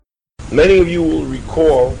Many of you will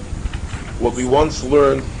recall what we once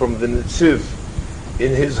learned from the Netziv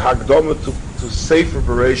in his Hagdama to Sefer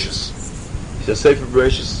Bereshis. He says Sefer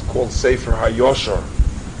Bereshis is called Sefer HaYoshar,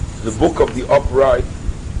 the book of the upright,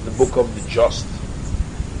 the book of the just.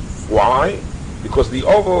 Why? Because the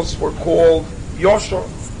Avos were called Yoshar.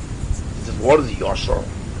 He says, what is Yoshar?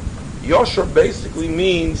 Yoshar basically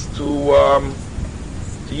means to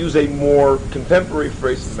use a more contemporary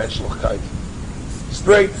phrase, menschlichkeit.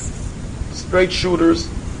 Straight shooters,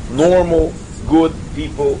 normal, good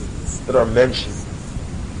people that are mentioned.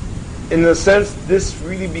 In a sense, this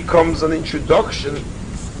really becomes an introduction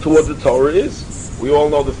to what the Torah is. We all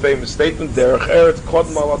know the famous statement, Derech Eretz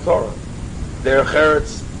Kodma la Torah. Derech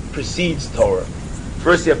Eretz precedes Torah.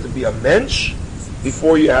 First you have to be a mensch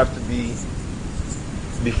before you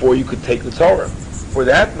could take the Torah. For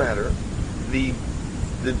that matter, the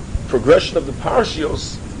progression of the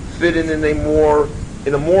Parshios fit in a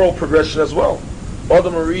moral progression as well.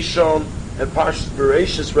 Adam Arishon and Parshas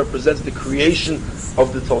Bereshis represents the creation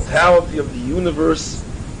of the totality of the universe,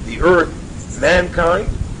 the earth, mankind,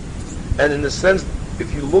 and in a sense,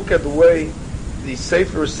 if you look at the way the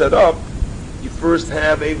Sefer is set up, you first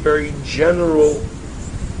have a very general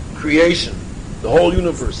creation, the whole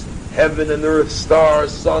universe, heaven and earth,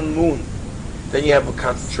 stars, sun, moon. Then you have a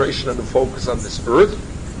concentration and a focus on this earth,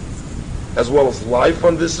 as well as life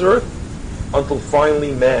on this earth, until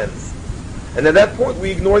finally man. And at that point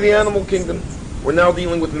we ignore the animal kingdom. We're now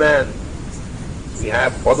dealing with man. We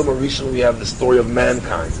have Adam Arishon, we have the story of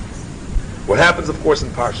mankind. What happens, of course, in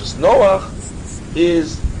Parshas Noach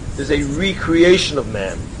is a recreation of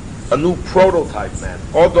man, a new prototype man.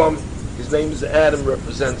 Adam, his name is Adam,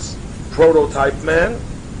 represents prototype man.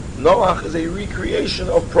 Noach is a recreation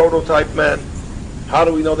of prototype man. How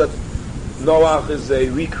do we know that Noach is a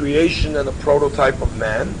recreation and a prototype of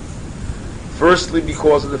man? Firstly,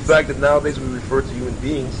 because of the fact that nowadays we refer to human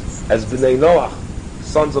beings as Bnei Noach,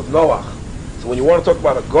 sons of Noach. So when you want to talk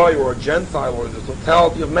about a Goy or a Gentile or the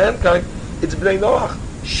totality of mankind, it's Bnei Noach.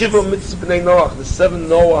 Shiva Mitzvah Bnei Noach, the 7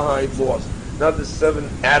 Noahide laws. Not the 7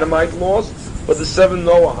 Adamite laws, but the 7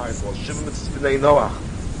 Noahide laws. Shiva Mitzvah Bnei Noach.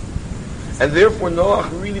 And therefore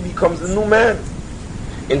Noach really becomes the new man.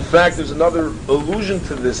 In fact, there's another allusion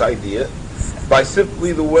to this idea by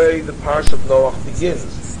simply the way the Parsha of Noach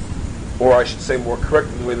begins. Or I should say more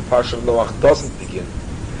correctly, the way the Parsha of Noach doesn't begin.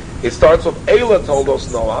 It starts off, Eila told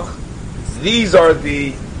us Noach, these are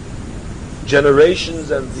the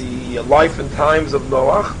generations and the life and times of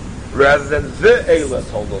Noach, rather than the Eila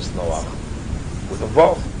told us Noach, with a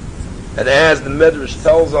Vav. And as the Medrash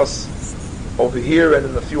tells us over here and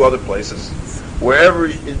in a few other places, wherever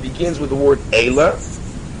it begins with the word Eila,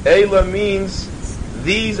 Eila means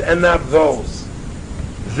these and not those.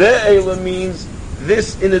 The Eila means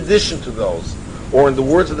this in addition to those. Or in the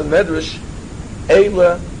words of the Medrash,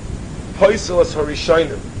 Eila Poiselas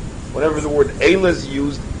Harishainim. Whenever the word Eila is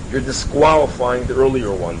used, you're disqualifying the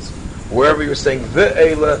earlier ones. Wherever you're saying the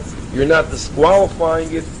Eila, you're not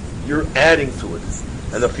disqualifying it, you're adding to it.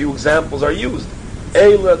 And a few examples are used.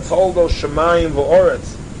 Eila Toldo Shemayim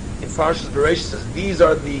V'Oretz. In Parshas Bereshis says, these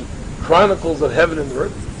are the chronicles of heaven and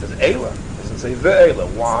earth. It says Eila. It doesn't say the Eila.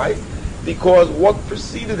 Why? Because what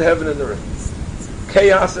preceded heaven and earth?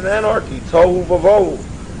 Chaos and anarchy, tohu vavohu,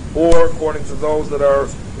 or according to those that are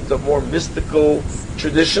into more mystical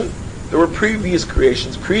tradition, there were previous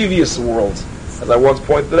creations, previous worlds. As I once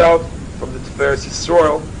pointed out from the Tiferes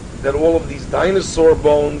Yisrael, that all of these dinosaur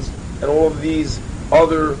bones and all of these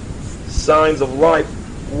other signs of life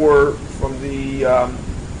were from the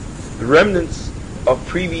remnants of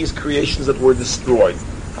previous creations that were destroyed.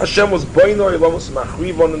 Hashem was Bainoi Lamos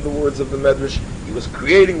Machrivon in the words of the Medrash. He was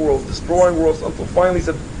creating worlds, destroying worlds, until finally he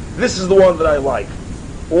said, this is the one that I like.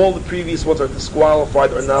 All the previous ones are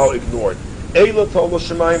disqualified, are now ignored. Eila Tolo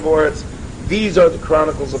Shemayim V'Oretz. These are the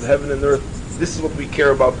chronicles of heaven and earth. This is what we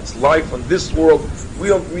care about. It's life on this world. We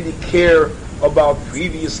don't really care about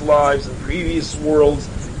previous lives and previous worlds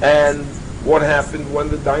and what happened when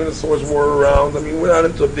the dinosaurs were around. I mean, we're not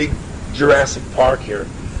into a big Jurassic Park here.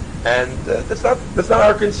 And that's not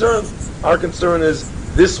our concern. Our concern is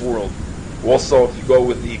this world. Also, if you go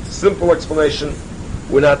with the simple explanation,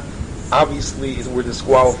 we're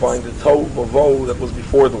disqualifying the tohu vavohu that was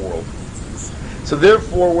before the world. So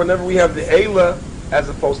therefore, whenever we have the Eila as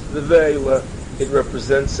opposed to the Ve'ela, it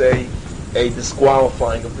represents a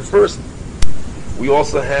disqualifying of the first. We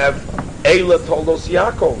also have Eila Toldos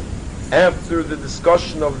Yaakov. After the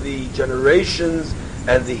discussion of the generations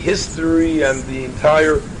and the history and the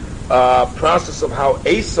entire process of how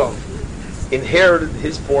Esav inherited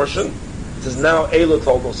his portion, it says now Eila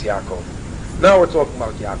Toldos Yaakov. Now we're talking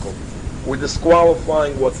about Yaakov. we're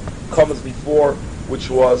disqualifying what comes before, which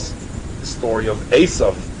was the story of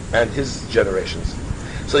Esav and his generations.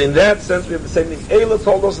 So in that sense, we have the same thing. Eila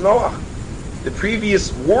told us Noach. The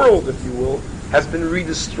previous world, if you will, has been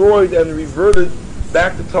redestroyed and reverted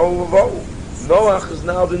back to Tohu Vavohu. Noach is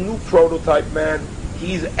now the new prototype man.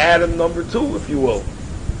 He's Adam number 2, if you will.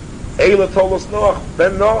 Eila told us Noach,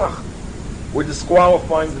 Ben Noach. We're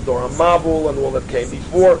disqualifying the Dor HaMabul and all that came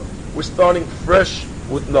before. We're starting fresh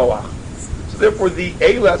with Noach. So therefore, the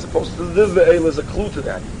Eila, as opposed to the Eila, is a clue to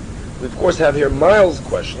that. We of course have here Miles'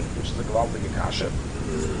 question, which is a Gewaltige Kasha.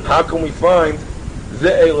 How can we find the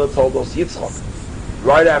Eila told us Yitzchak?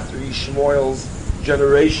 Right after Yishmael's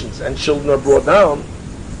generations and children are brought down,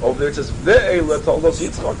 over there it says the Eila told us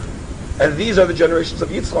Yitzchak. And these are the generations of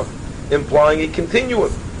Yitzchak, implying a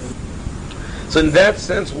continuum. So in that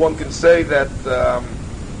sense, one can say that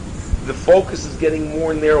the focus is getting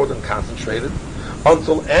more narrowed and concentrated,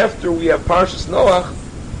 until after we have Parshas Noach,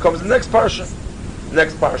 comes the next Parsha. The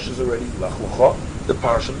next Parsha is already Lech Lecha, the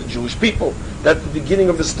Parsha of the Jewish people. That's the beginning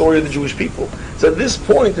of the story of the Jewish people. So at this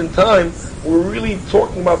point in time, we're really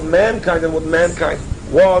talking about mankind and what mankind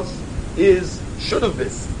was, is, should have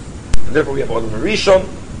been. And therefore we have Adam Rishon,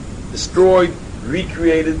 destroyed,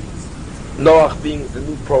 recreated, Noach being the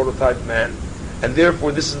new prototype man. And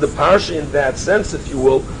therefore this is the Parsha in that sense, if you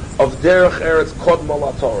will, of Derech Eretz Kodma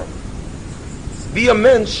LaTorah. Be a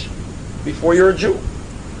mensch before you're a Jew.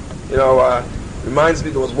 You know, reminds me,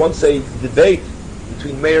 there was once a debate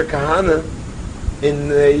between Meir Kahane in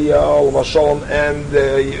the Olam Shalom and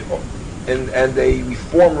a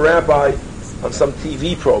Reform rabbi on some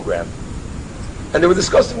TV program. And they were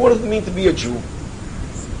discussing what does it mean to be a Jew.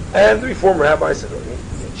 And the Reform rabbi said, a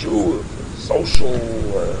Jew, social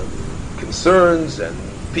concerns and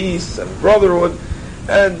peace and brotherhood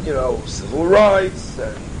and, civil rights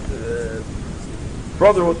and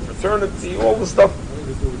brotherhood, fraternity, all the stuff,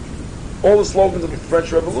 all the slogans of the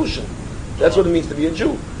French Revolution. That's what it means to be a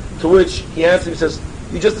Jew. To which he answers, he says,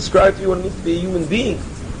 you just described to me what it means to be a human being.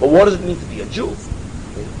 But what does it mean to be a Jew?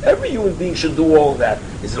 I mean, every human being should do all of that.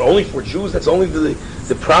 Is it only for Jews? That's only the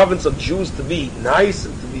province of Jews to be nice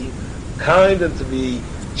and to be kind and to be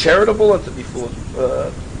charitable and to be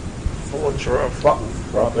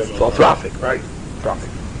philanthropic, right? Philanthropic.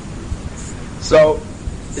 So,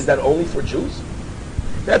 is that only for Jews?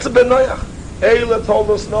 That's a Ben Noach. Eila told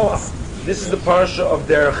us Noach. This is the Parsha of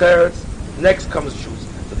Derech Eretz. Next comes Jews.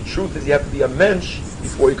 So the truth is you have to be a mensch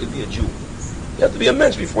before you could be a Jew. You have to be a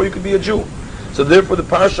mensch before you could be a Jew. So therefore the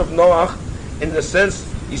Parsha of Noach, in a sense,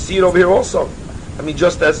 you see it over here also. I mean,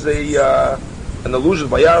 just as an allusion,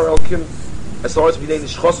 Vayar Elkim, as far as we name the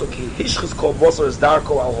Shchoso, Ki Hishchis Kol Bosar is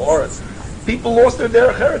Darko Al Haaretz. People lost their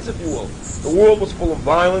Derech Eretz, if you will. The world was full of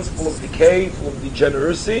violence, full of decay, full of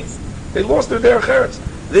degeneracy. They lost their Derech Eretz.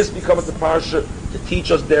 This becomes the Parsha to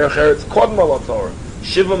teach us Derech Eretz Kodma LaTorah.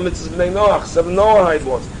 Shiva Mitzvahs B'nai Noach, 7 Noahide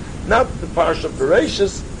ones. Not the Parsha of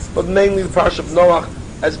Bereshis, but mainly the Parsha of Noach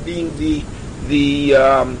as being the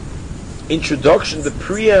introduction, the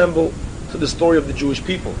preamble to the story of the Jewish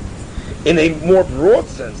people. In a more broad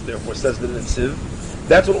sense, therefore, says the Netziv,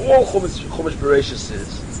 that's what all Chumash Bereshis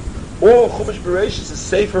is. All Chumash Bereshis is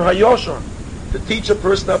Sefer HaYoshar, to teach a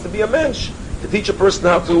person how to be a mensch, to teach a person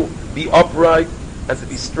how to be upright, and to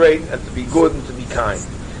be straight, and to be good, and to be kind.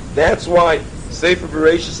 That's why Sefer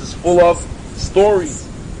Bereshis is full of stories,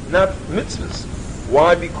 not mitzvahs.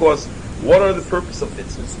 Why? Because what are the purpose of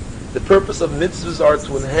mitzvahs? The purpose of mitzvahs are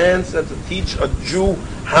to enhance and to teach a Jew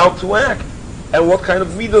how to act, and what kind of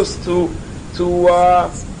midos to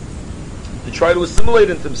try to assimilate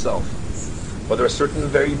into himself. But there are certain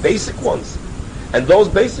very basic ones, and those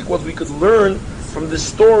basic ones we could learn from the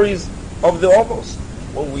stories of the Avos.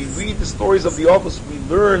 When we read the stories of the Avos, we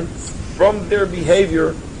learn from their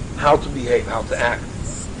behavior how to behave, how to act.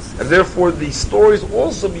 And therefore the stories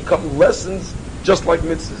also become lessons just like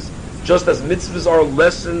mitzvahs. Just as mitzvahs are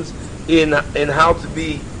lessons in how to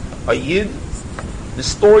be a Yid, the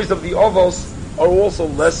stories of the Avos are also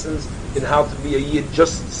lessons in how to be a Yid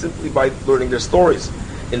just simply by learning their stories.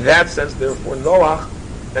 In that sense, therefore, Noach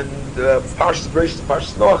and Parshas Bereshis and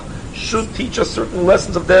Parshas Noach should teach us certain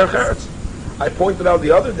lessons of Derech Eretz. I pointed out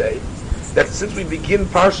the other day that since we begin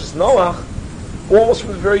Parshas Noach, almost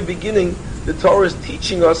from the very beginning, the Torah is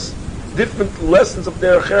teaching us different lessons of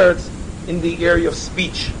Derech Eretz in the area of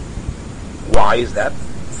speech. Why is that?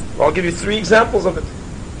 Well, I'll give you 3 examples of it,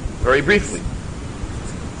 very briefly.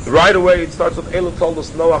 Right away, it starts with Eila told us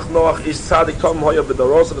Noach is tzaddik tom hoya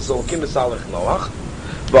b'darosa v'solokim v'salech Noach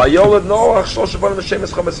v'ayolad Noach shlosh shabanim v'shem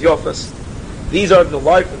eschames yofes. These are the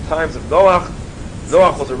life and times of Noach.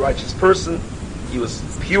 Noach was a righteous person. He was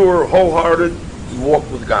pure, wholehearted. He walked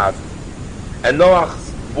with God. And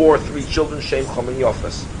Noach bore 3 children, Shem, Cham, and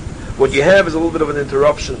Yafes. What you have is a little bit of an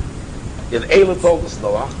interruption. If Eila told us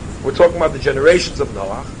Noach, we're talking about the generations of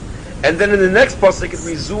Noach, and then in the next pasuk it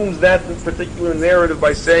resumes that particular narrative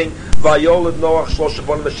by saying, Vayoled Noach Shlosha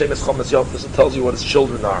Banim Hashem Es Cham Es Yafes. It tells you what his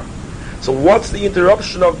children are. So what's the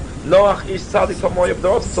interruption of Noach Ish Tzadik Tomoy of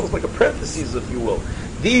It's almost like a parenthesis, if you will.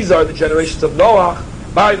 These are the generations of Noach.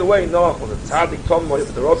 By the way, Noach was a Tzadik Tomoy of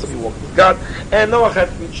Dorot, he walked with God, and Noach had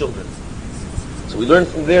 3 children. So we learn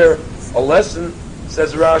from there a lesson,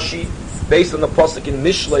 says Rashi, based on the pasuk in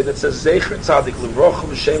Mishlei that says Zecher Tzadik Livrocha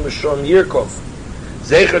V'Shem Rishon Yirkov.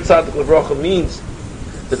 Zecher Tzadik Livrocha means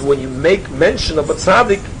that when you make mention of a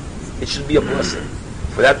Tzadik, it should be a blessing.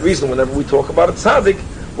 For that reason, whenever we talk about a Tzadik,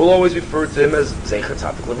 we'll always refer to him as Zecher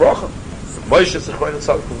Tzadik Livrocha. Moshe Zechoin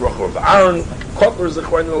Tzadik Livrocha, or Aaron Kotler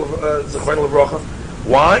Zechoin Livrocha.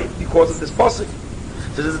 Why? Because of this pasuk.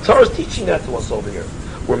 So the Torah is teaching that to us over here.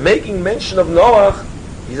 We're making mention of Noach.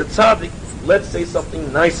 He's a tzaddik. Let's say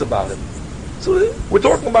something nice about him. So we're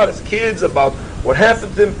talking about his kids, about what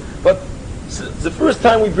happened to him. But the first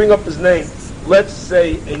time we bring up his name, let's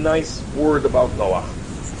say a nice word about Noach.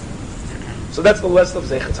 So that's the lesson of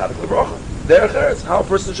Zecher Tzadik Livrocha. Derech Eretz, how a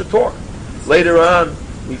person should talk. Later on,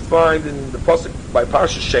 we find in the pasuk by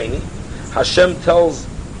Parshas Sheni, Hashem tells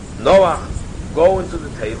Noach, go into the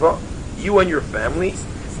Teva, you and your family,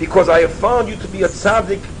 because I have found you to be a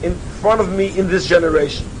tzaddik in front of me in this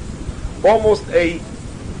generation. Almost a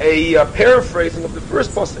paraphrasing of the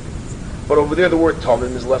first pasuk. But over there the word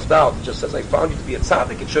Tomim is left out. It just says, I found you to be a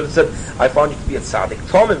tzaddik. It should have said, I found you to be a tzaddik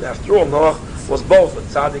Tomim. After all, Noach was both a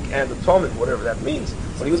tzaddik and a Tomim, whatever that means.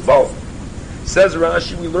 But he was both. Says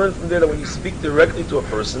Rashi, we learn from there that when you speak directly to a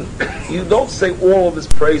person, you don't say all of his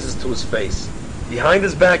praises to his face. Behind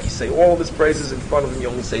his back, you say all of his praises. In front of him, you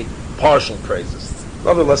only say partial praises.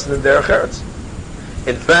 Another lesson in Derech Eretz.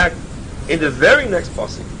 In fact, in the very next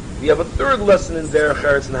pasuk, we have a third lesson in Derech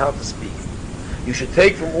Eretz on how to speak. You should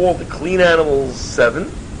take from all the clean animals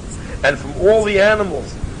 7, and from all the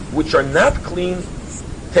animals which are not clean,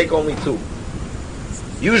 take only 2.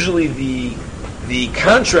 Usually the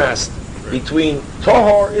contrast between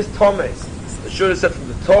Tohar is Tomei. It should have said from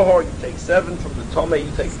the Tohar you take 7, from the Tomei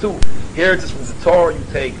you take 2. Here it is from the Tohar you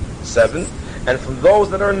take 7, and from those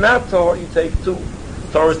that are not Tohar you take 2.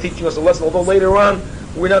 Torah is teaching us a lesson, although later on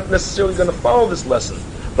we're not necessarily going to follow this lesson.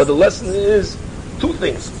 But the lesson is 2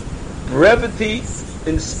 things. Brevity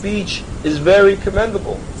in speech is very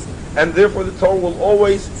commendable, and therefore the Torah will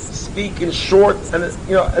always speak in short and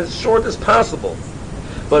as short as possible.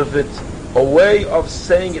 But if it's a way of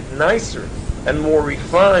saying it nicer and more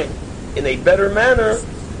refined in a better manner,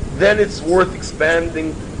 then it's worth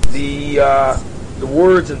expanding the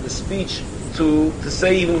words and the speech to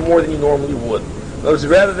say even more than you normally would. In other words,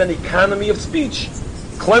 rather than economy of speech,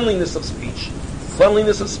 cleanliness of speech.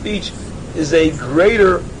 Cleanliness of speech is a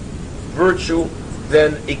greater virtue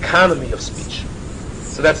than economy of speech.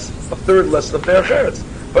 So that's a third lesson of Derech Eretz.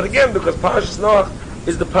 But again, because Parashas Noach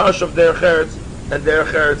is the Parash of Derech Eretz, and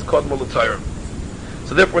Derech Eretz Kodmo L'Torah.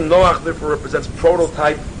 So therefore Noach represents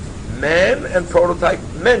prototype man and prototype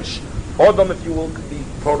mensch. Adam, if you will, could be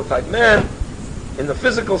prototype man. In the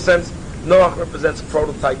physical sense, Noach represents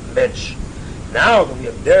prototype mensch. Now that we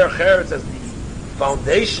have Derech Eretz as the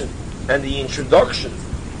foundation and the introduction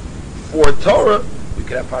for Torah, we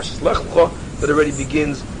can have Parshas Lech Lecha that already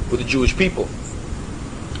begins with the Jewish people.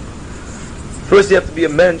 First you have to be a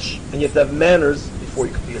mensch, and you have to have manners before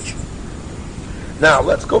you can be a Jew. Now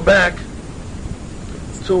let's go back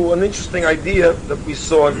to an interesting idea that we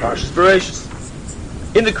saw in Parshas Bereishis.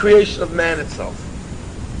 In the creation of man itself.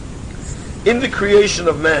 In the creation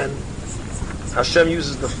of man, Hashem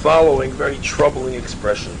uses the following very troubling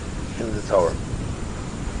expression in the Torah.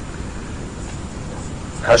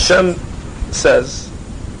 Hashem says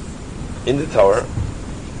in the Torah,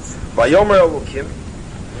 Vayomer Elokim,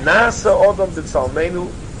 Nasa Odom B'Tzalmenu,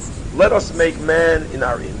 let us make man in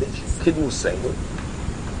our image, Kidmu Seinu,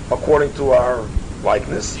 according to our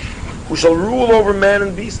likeness, who shall rule over man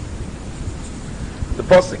and beast. The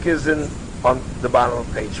pasuk is on the bottom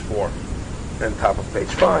of page 4 and top of page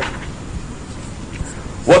 5.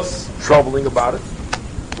 What's troubling about it?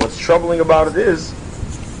 What's troubling about it is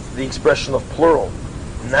the expression of plural.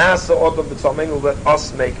 Nasa Odom B'Tzalmenu, let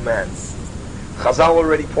us make man. Chazal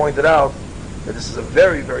already pointed out that this is a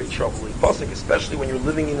very, very troubling pasuk, especially when you're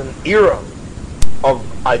living in an era of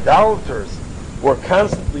idolaters who are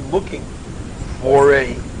constantly looking for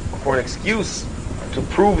an excuse to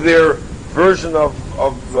prove their version of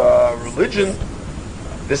religion.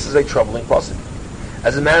 This is a troubling pasuk.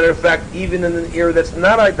 As a matter of fact, even in an era that's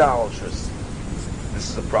not idolatrous, this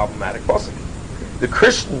is a problematic pasuk. The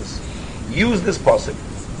Christians use this pasuk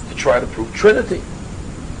to try to prove Trinity.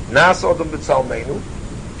 Nas Adam B'Tzalmeinu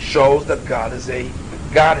shows that God is a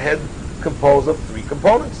Godhead composed of three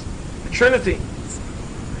components, the Trinity.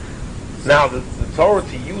 Now, the Torah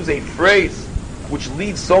to use a phrase which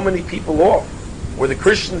leads so many people off, where the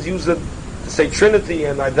Christians use it to say Trinity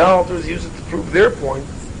and idolaters use it to prove their point,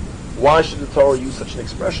 why should the Torah use such an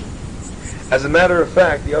expression? As a matter of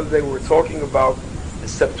fact, the other day we were talking about the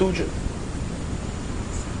Septuagint,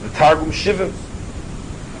 the Targum Shivim,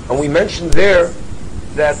 and we mentioned there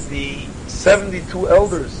that the 72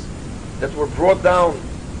 elders that were brought down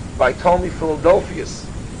by Ptolemy Philadelphus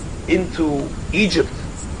into Egypt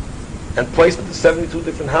and placed into 72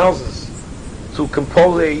 different houses to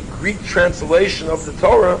compose a Greek translation of the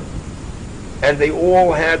Torah, and they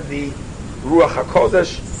all had the Ruach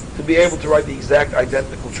HaKodesh to be able to write the exact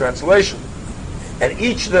identical translation. And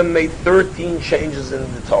each of them made 13 changes in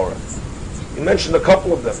the Torah. We mentioned a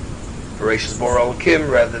couple of them. Bereshis Bora Elokim,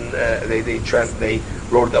 rather than they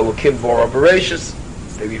wrote Elokim Bora Bereshis.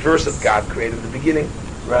 They reversed it. God created in the beginning,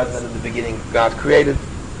 rather than in the beginning God created.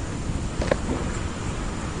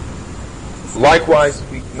 Likewise,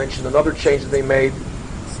 we mentioned another change that they made,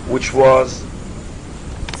 which was,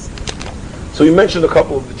 so we mentioned a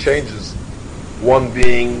couple of the changes. One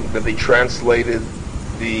being that they translated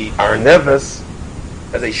the Arneves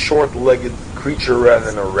as a short-legged creature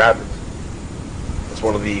rather than a rabbit. It's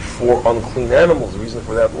one of the four unclean animals. The reason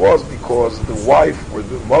for that was because the wife or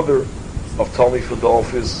the mother of Ptolemy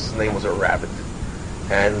Philadelphus' name was a rabbit.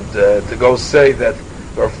 And to go say that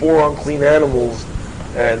there are four unclean animals,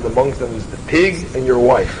 and amongst them is the pig and your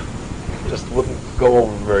wife, just wouldn't go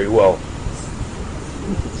over very well.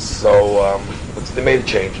 So they made a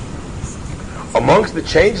change. Amongst the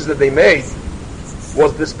changes that they made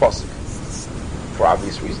was this pasuk, for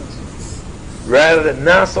obvious reasons. Rather than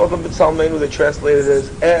Nas Adam B'Tzalmeinu, they translated it as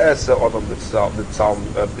E'es Adam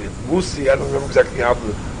B'Tzalmeinu. I don't remember exactly how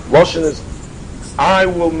the Lashon is. I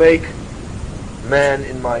will make man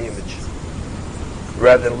in my image,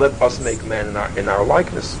 rather than let us make man in our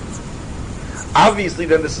likeness. Obviously,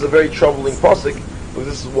 then this is a very troubling pasuk, because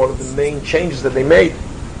this is one of the main changes that they made.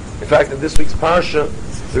 In fact, in this week's parsha,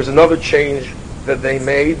 there's another change that they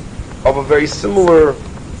made of a very similar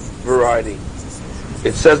variety.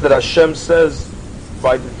 It says that Hashem says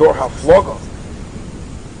by the Dor HaFloga.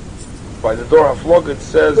 By the Dor HaFloga, it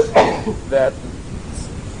says that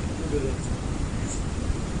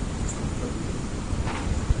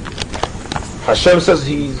Hashem says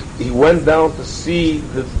he went down to see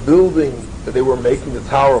the building that they were making, the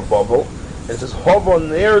Tower of Babel, and it says, Hova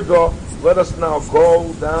Nerda, let us now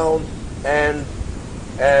go down and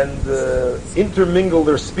intermingle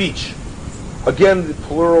their speech. Again, the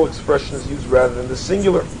plural expression is used rather than the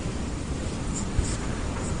singular.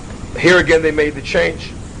 Here again, they made the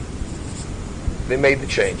change. They made the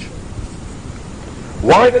change.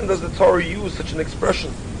 Why then does the Torah use such an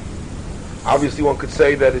expression? Obviously, one could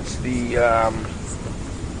say that it's the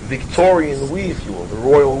Victorian we, if you will, the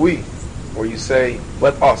royal we, where you say,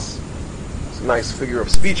 let us. It's a nice figure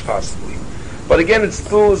of speech, possibly. But again, it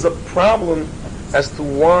still is a problem as to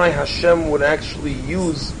why Hashem would actually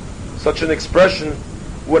use such an expression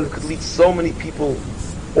when it could lead so many people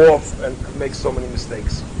off and could make so many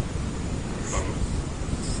mistakes.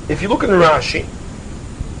 If you look in Rashi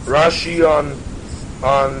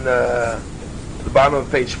on the bottom of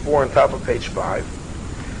page 4 and top of page 5,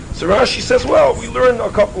 so Rashi says, well, we learned a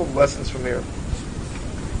couple of lessons from here.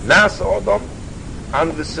 Nasa Adam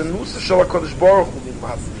and the Senusa Shel HaKadosh Baruch Hu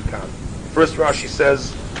Mikan. First Rashi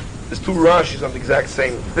says, there's two Rashis on the exact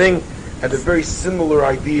same thing, and the very similar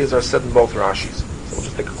ideas are said in both Rashis. So we'll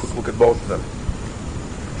just take a quick look at both of them.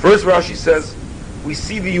 First Rashi says, we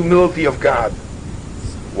see the humility of God.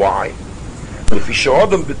 Why?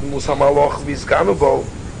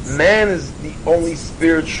 Man is the only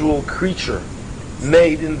spiritual creature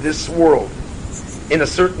made in this world. In a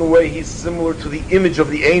certain way, he's similar to the image of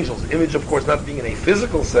the angels. Image, of course, not being in a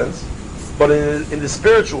physical sense, but in the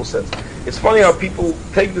spiritual sense. It's funny how people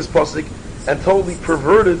take this pasuk and totally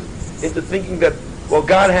pervert it into thinking that, well,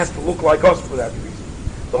 God has to look like us for that reason.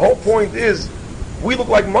 The whole point is, we look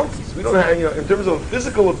like monkeys. We don't have, in terms of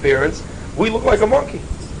physical appearance, we look like a monkey.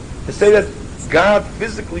 To say that God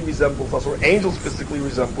physically resembles us, or angels physically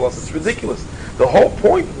resemble us, it's ridiculous. The whole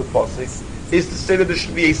point of the pasuk is to say that there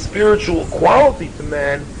should be a spiritual quality to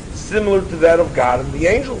man similar to that of God and the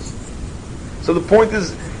angels. So the point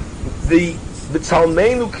is, the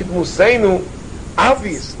B'Tzalmeinu Kidmuseinu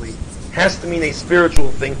obviously has to mean a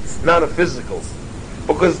spiritual thing, not a physical.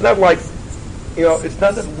 Because it's not like, it's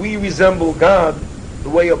not that we resemble God the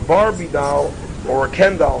way a Barbie doll, or a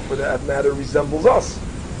Ken doll for that matter, resembles us.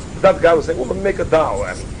 That God was saying, well, let me make a doll.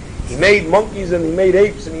 I mean, he made monkeys and he made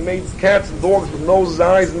apes and he made cats and dogs with noses,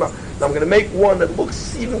 eyes, and mouth. Now I'm going to make one that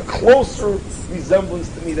looks even closer resemblance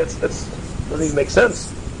to me. That doesn't even make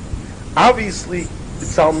sense. Obviously, the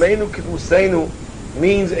Tzalmeinu Kedusenu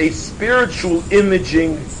means a spiritual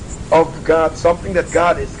imaging of God, something that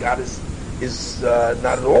God is. God is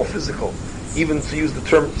not at all physical. Even to use the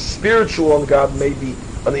term spiritual on God may be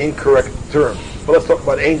an incorrect term. But let's talk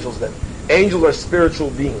about angels then. Angels are spiritual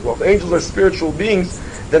beings. Well, if angels are spiritual beings,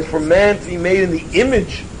 then for man to be made in the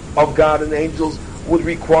image of God and angels would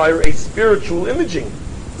require a spiritual imaging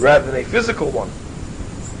rather than a physical one.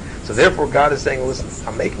 So therefore God is saying, listen,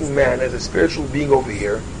 I'm making man as a spiritual being over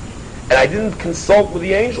here, and I didn't consult with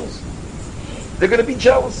the angels. They're going to be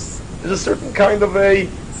jealous. There's a certain kind of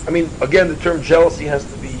again, the term jealousy has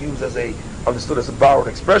to be used understood as a borrowed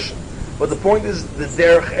expression. But the point is, the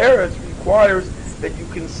Derech Eretz requires that you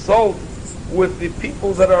consult with the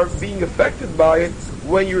people that are being affected by it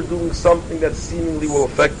when you're doing something that seemingly will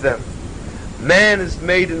affect them. Man is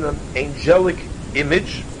made in an angelic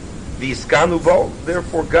image, the Iskanubo,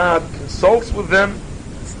 therefore God consults with them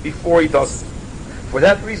before he does it. For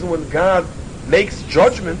that reason, when God makes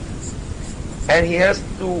judgment, and he has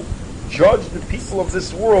to judge the people of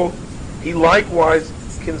this world, he likewise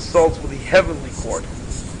consults with the heavenly court.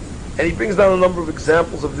 And he brings down a number of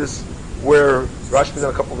examples of this, where Rashi brings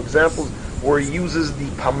down a couple of examples, where he uses the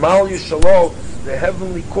Pamal Yishalo, the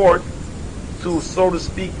heavenly court, to, so to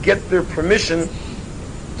speak, get their permission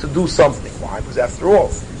to do something. Why? Because after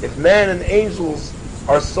all, if man and angels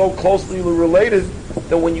are so closely related,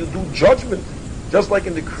 then when you do judgment, just like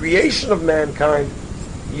in the creation of mankind,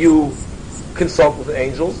 you consult with the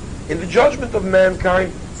angels, in the judgment of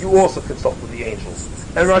mankind, you also consult with the angels.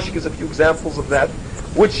 And Rashi gives a few examples of that,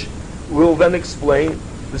 which will then explain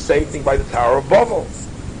the same thing by the Tower of Babel.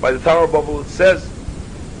 By the Tower of Babel it says,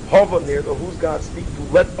 Hova near the who's God speaking to,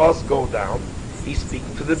 let us go down. He's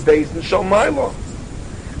speaking to the Beis Din Shel Maila.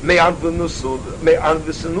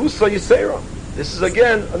 This is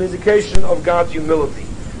again an indication of God's humility.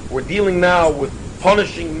 We're dealing now with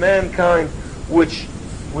punishing mankind, which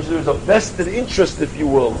there's a vested interest, if you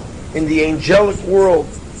will, in the angelic world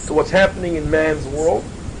to what's happening in man's world.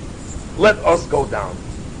 Let us go down.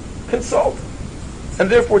 Consult. And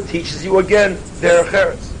therefore teaches you again Derech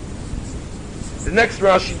Eretz. The next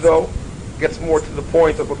Rashi, though, gets more to the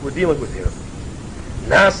point of what we're dealing with here.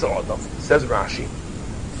 Nasa Adam, says Rashi,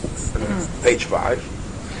 page 5.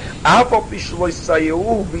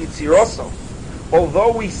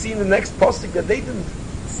 Although we see in the next pasuk that they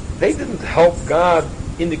didn't help God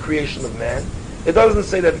in the creation of man, it doesn't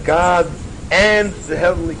say that God and the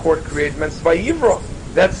heavenly court created man. Svayivra,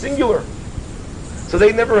 that's singular. So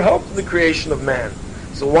they never helped in the creation of man.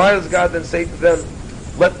 So why does God then say to them,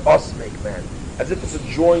 let us make man? As if it's a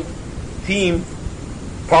joint team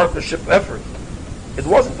partnership effort. It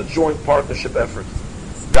wasn't a joint partnership effort.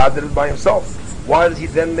 God did it by himself. Why does he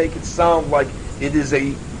then make it sound like it is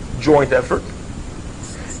a joint effort?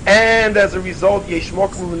 And as a result, we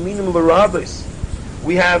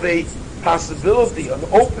have a possibility, an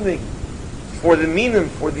opening for the minim,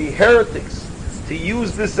 for the heretics, to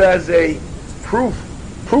use this as a proof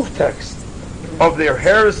text of their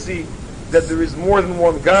heresy, that there is more than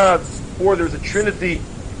one God, or there's a Trinity,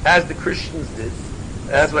 as the Christians did.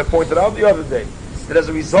 And as I pointed out the other day, that as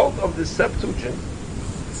a result of the Septuagint,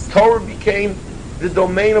 Torah became the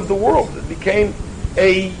domain of the world. It became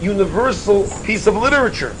a universal piece of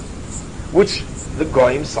literature, which the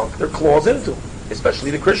Goyim sunk their claws into,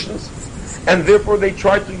 especially the Christians. And therefore they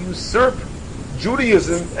tried to usurp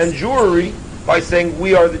Judaism and Jewry by saying,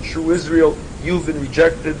 we are the true Israel, you've been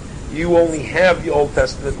rejected, you only have the Old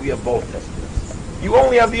Testament, we have both Testaments. You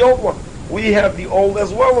only have the old one. We have the old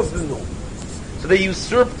as well as the new. So they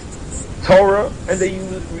usurped Torah and they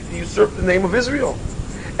usurped the name of Israel.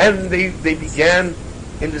 And they began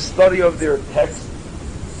in the study of their text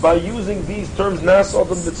by using these terms,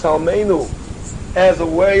 Nasodam B'Tzalmeinu, as a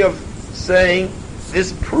way of saying,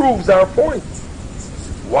 this proves our point.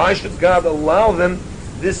 Why should God allow them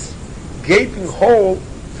this gaping hole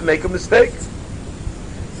to make a mistake?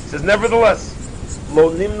 He says, nevertheless, Lo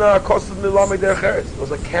Nimna Akosad Milamei Derech Eretz. It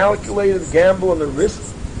was a calculated gamble and a risk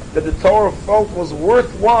that the Torah felt was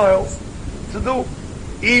worthwhile to do,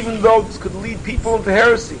 even though this could lead people into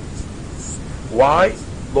heresy. Why?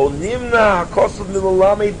 Lo Nimna Akosad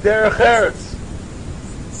Milamei Derech Eretz.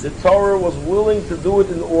 The Torah was willing to do it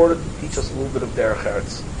in order to teach us a little bit of Derech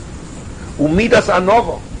Eretz. Umidas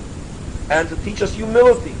Anova, and to teach us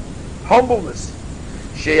humility, humbleness.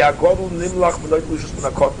 That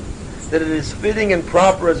it is fitting and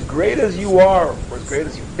proper, as great as you are, or as great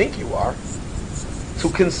as you think you are, to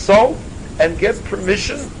consult and get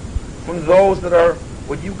permission from those that are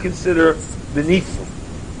what you consider beneath you.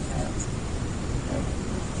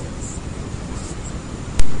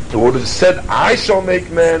 It would have said, I shall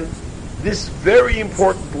make man, this very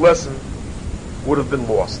important lesson would have been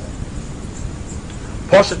lost.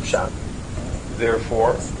 Pashat Pshat,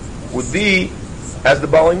 therefore, would be, as the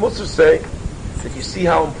Baalei Musar say, that you see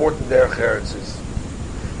how important Derech Eretz is.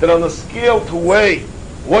 That on the scale to weigh,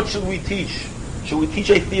 what should we teach? Should we teach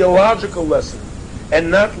a theological lesson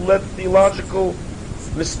and not let theological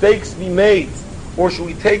mistakes be made? Or should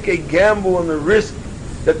we take a gamble and a risk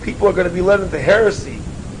that people are going to be led into heresy,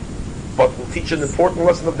 but we'll teach an important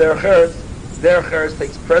lesson of Derech Eretz? Derech Eretz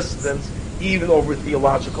takes precedence even over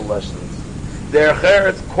theological lessons. Derech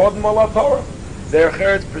Eretz kodem ala Torah. Derech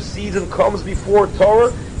Eretz precedes and comes before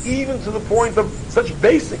Torah, even to the point of such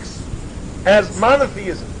basics as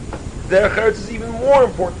monotheism. Derech Eretz is even more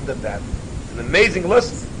important than that. It's an amazing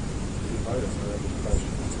lesson.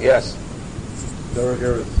 Yes. Derech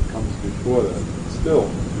Eretz comes before that. Still,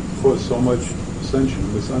 it caused so much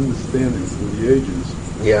dissension, misunderstanding through the ages.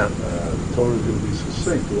 Yeah. Torah is going to be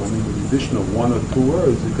succinct. I mean, with the addition of one or two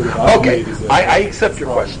words, you could have okay, I accept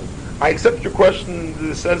your question. I accept your question in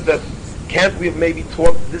the sense that can't we have maybe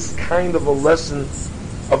taught this kind of a lesson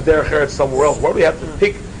of Derech Eretz somewhere else? Why do we have to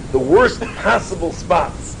pick the worst possible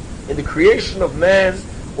spots in the creation of man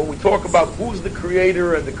when we talk about who's the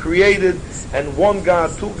creator and the created and one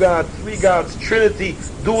God, two God, three gods, Trinity,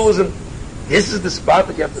 dualism? This is the spot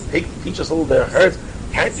that you have to pick to teach us a little Derech Eretz.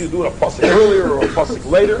 Can't you do it a pasuk earlier or a pasuk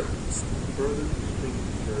later? Further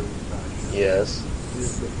distinct Yes.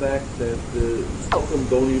 is the fact that the Chacham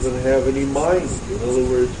don't even have any mind. In other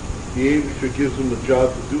words, the Eibusher gives them a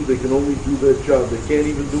job to do. They can only do that job. They can't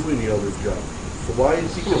even do any other job. So why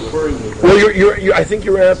is he conferring with that? Well, I think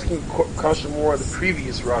you're asking Kasha more on the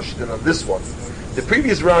previous Rashi than on this one. The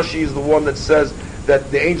previous Rashi is the one that says that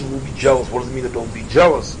the angels will be jealous. What does it mean that they'll be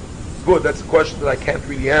jealous? Good, that's a question that I can't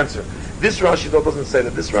really answer. This Rashi, though, doesn't say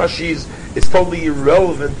that. This Rashi is totally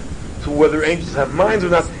irrelevant to whether angels have minds or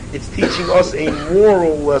not. It's teaching us a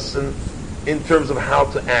moral lesson in terms of how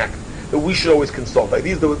to act, that we should always consult. Like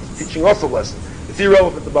these, it's teaching us a lesson. It's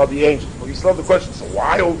irrelevant about the angels. But you still have the question, so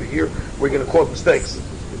why over here we're going to cause mistakes?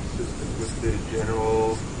 It's consistent with the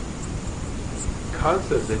general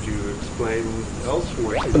concept that you explained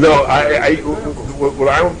elsewhere. No, what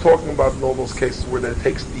I'm talking about in all those cases where that it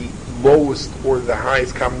takes the lowest or the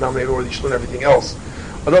highest common denominator or the shul and everything else.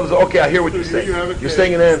 In other words, okay, I hear what you're saying. You're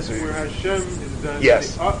saying an answer. Where Hashem is done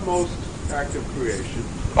yes. the utmost act of creation.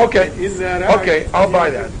 Okay. And in that act, okay, I'll buy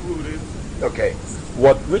that. Included. Okay.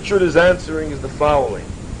 What Richard is answering is the following.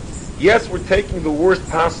 Yes, we're taking the worst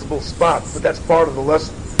possible spot, but that's part of the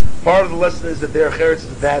lesson. Part of the lesson is that Derech Eretz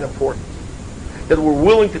is that important. That we're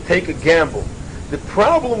willing to take a gamble. The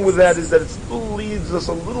problem with that is that it still leaves us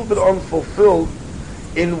a little bit unfulfilled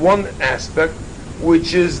in one aspect,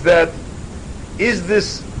 which is that is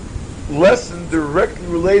this lesson directly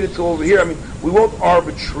related to over here? I mean, we won't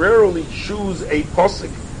arbitrarily choose a pasuk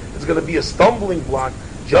that's going to be a stumbling block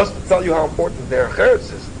just to tell you how important Derech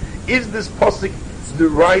Eretz is. Is this pasuk the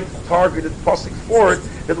right targeted pasuk for it,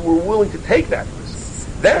 that we're willing to take that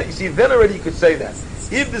risk? That, you see, then already you could say that.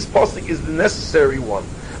 If this pasuk is the necessary one,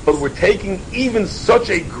 but we're taking even such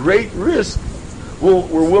a great risk,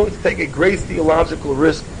 we're willing to take a great theological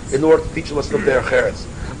risk in order to teach a lesson of Derech Eretz.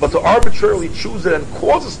 But to arbitrarily choose it and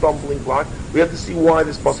cause a stumbling block, we have to see why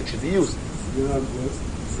this pasuk should be used. You know,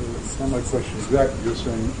 it's not my question exactly. You're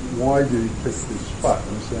saying, why did he pick this spot?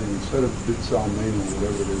 I'm saying, instead of Bit Salmein or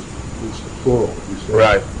whatever it is, it's the plural. You say,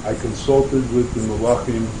 right. I consulted with the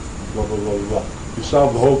Malachim, blah, blah, blah, blah. You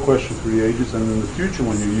solve the whole question for the ages, and in the future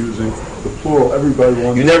when you're using the plural, everybody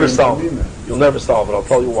wants you never solve it. You'll never solve it. I'll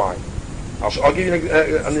tell you why. I'll give you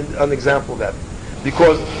an example of that.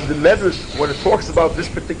 Because the Medrash, when it talks about this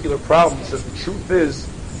particular problem, says the truth is,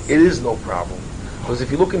 it is no problem. Because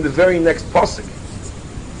if you look in the very next pasuk,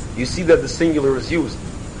 you see that the singular is used.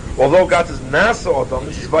 Although God says Nasa Adam,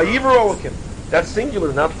 this is Vayivra Elokim. That's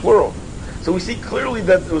singular, not plural. So we see clearly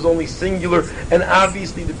that it was only singular, and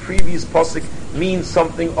obviously the previous pasuk means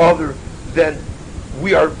something other than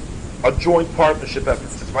we are a joint partnership effort.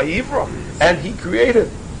 It's Vayivra, and He created.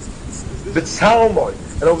 B'tzalmoi,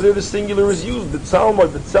 and over there the singular is used. B'tzalmoi,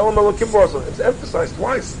 B'tzelem Elokim Barasa. It's emphasized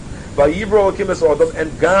twice. Vayivra Elokim es Adam,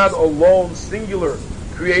 and God alone, singular,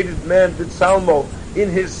 created man B'tzalmo in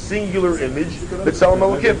His singular image. B'tzelem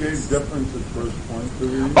Elokim.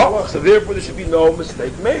 So therefore there should be no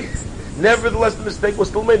mistake made. Nevertheless, the mistake was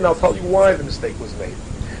still made, and I'll tell you why the mistake was made.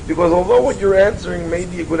 Because although what you're answering may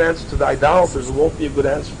be a good answer to the idolaters, it won't be a good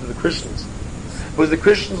answer to the Christians. Because the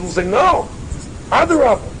Christians will say, no,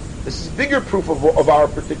 Adarabah. This is bigger proof of our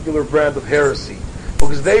particular brand of heresy,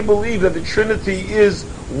 because they believe that the Trinity is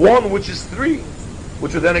one which is three,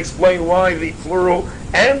 which would then explain why the plural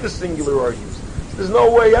and the singular are used. So there's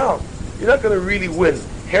no way out. You're not going to really win.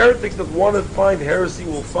 Heretics that want to find heresy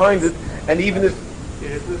will find it, and even if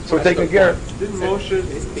so, we're taking care. Didn't Moshe?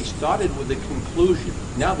 They started with the conclusion.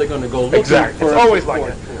 Now they're going to go looking Exactly. for It's always like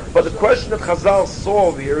support that. for it. But the question that Chazal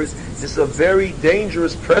solve here is this is a very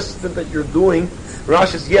dangerous precedent that you're doing.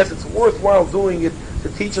 Rashi says, yes, it's worthwhile doing it to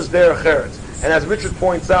teach us derech eretz. And as Richard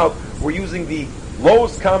points out, we're using the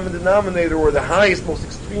lowest common denominator or the highest, most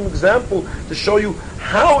extreme example to show you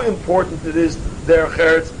how important it is derech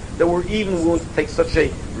eretz that we're even willing to take such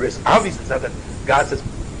a risk. Obviously, it's not that God says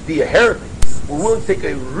be a heretic. We're willing to take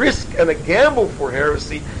a risk and a gamble for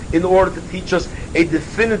heresy in order to teach us a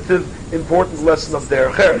definitive, important lesson of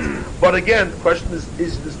derech eretz. But again, the question is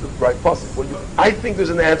this the right possible? Well, I think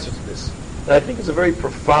there's an answer to this. And I think it's a very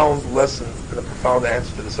profound lesson and a profound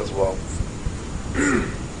answer to this as well.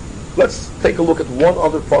 Let's take a look at one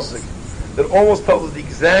other pasuk that almost tells us the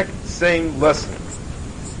exact same lesson.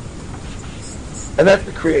 And that's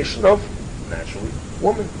the creation of, naturally,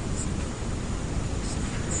 woman.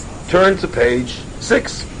 Turn to page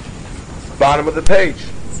 6, bottom of the page.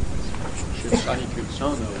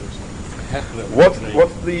 What's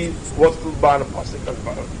the bottom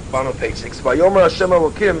pasuk? Bottom of page 6. Vayomer Hashem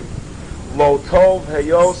Elokim lo tov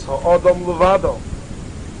heyos ha'adam levado.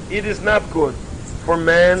 It is not good for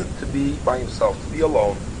man to be by himself, to be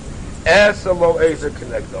alone. Asa lo ezer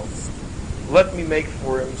kenegdo. Let me make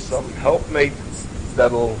for him some helpmate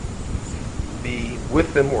that'll be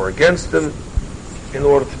with him or against him in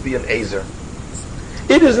order to be an ezer.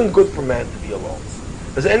 It isn't good for man to be alone.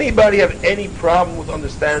 Does anybody have any problem with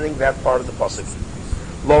understanding that part of the pasuk?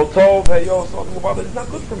 Lo tov heyos ha'adam levado. It's not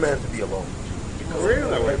good for man to be alone.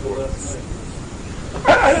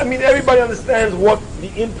 I mean, everybody understands what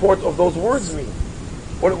the import of those words mean.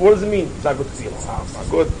 What does it mean? It's not good to be alone. It's not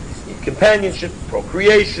good. Companionship,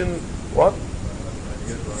 procreation, what?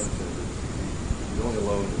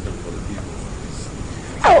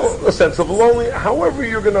 Oh, a sense of lonely, however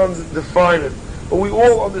you're going to define it. But we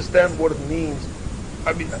all understand what it means.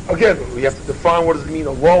 I mean, again, we have to define what does it mean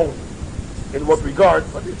alone, in what regard,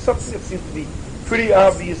 but it's something that seems to be pretty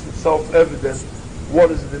obvious and self-evident. What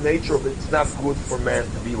is the nature of it? It's not good for man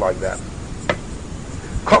to be like that.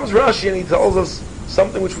 Comes Rashi and he tells us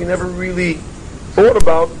something which we never really thought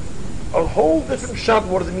about, a whole different shot.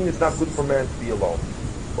 What does it mean it's not good for man to be alone?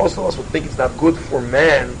 Most of us would think it's not good for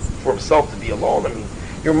man, for himself to be alone. I mean,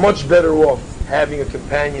 you're much better off having a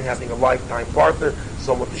companion, having a lifetime partner,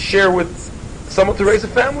 someone to share with, someone to raise a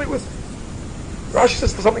family with. Rashi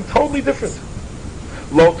says something totally different.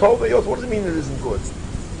 Lo tov heyos, what does it mean it isn't good?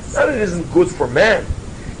 Not that it isn't good for man.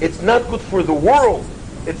 It's not good for the world.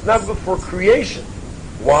 It's not good for creation.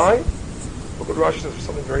 Why? Look what Rashi says for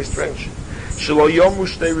something very strange. Shelo yomu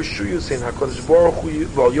shtei reshuyos ein HaKadosh Baruch Hu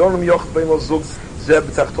v'al yonam yochad bein lo zug zeh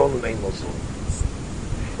b'tachtonim ein lo zug.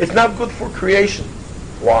 It's not good for creation.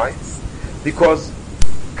 Why? Because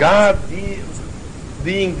God,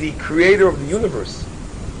 being the creator of the universe,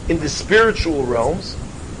 in the spiritual realms,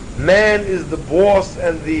 man is the boss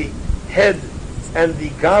and the head and the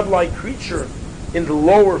godlike creature in the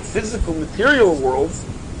lower physical material world.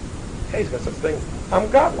 Hey, he's got such a thing. I'm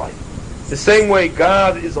godlike. The same way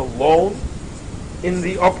God is alone in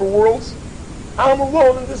the upper worlds, I'm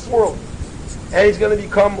alone in this world. And he's going to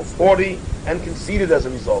become haughty and conceited as a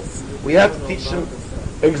result. We have to teach him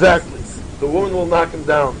exactly. The woman will knock him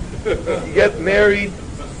down. You get married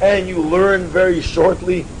and you learn very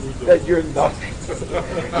shortly that you're nothing.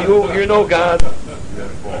 You're no God.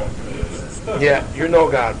 Yeah, you're no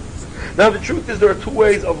God. Now the truth is there are two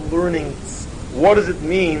ways of learning what does it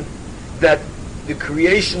mean that the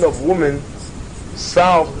creation of woman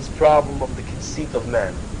solves this problem of the conceit of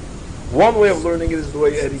man. One way of learning it is the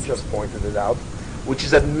way Eddie just pointed it out, which is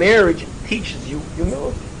that marriage teaches you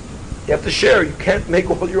humility. You have to share. You can't make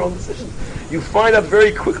all your own decisions. You find out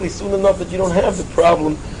very quickly, soon enough, that you don't have the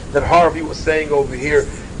problem that Harvey was saying over here,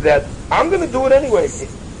 that I'm going to do it anyway.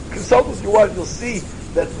 Consult with your wife. You'll see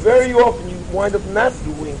that very often you wind up not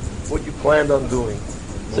doing what you planned on doing.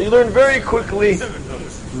 So you learn very quickly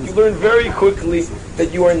that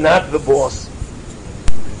you are not the boss.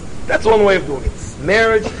 That's one way of doing it.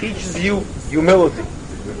 Marriage teaches you humility.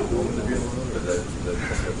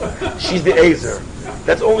 She's the Ezer.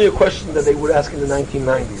 That's only a question that they would ask in the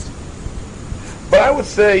 1990s. But I would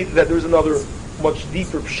say that there's another much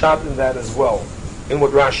deeper shot in that as well, in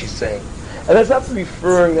what Rashi's saying. And that's not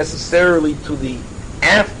referring necessarily to the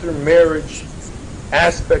after marriage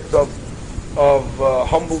aspect of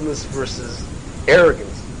humbleness versus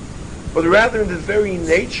arrogance, but rather in the very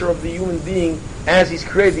nature of the human being as he's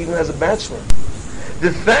created, even as a bachelor.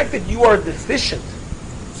 The fact that you are deficient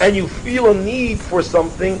and you feel a need for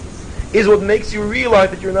something is what makes you realize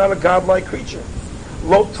that you're not a godlike creature.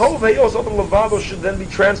 Lo tov heyos adam levado should then be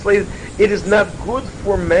translated, it is not good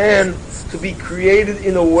for man to be created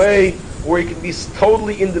in a way where he can be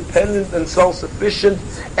totally independent and self-sufficient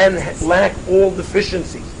and lack all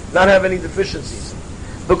deficiencies, not have any deficiencies.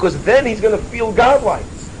 Because then he's going to feel godlike.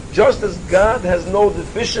 Just as God has no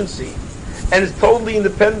deficiency and is totally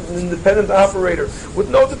independent operator with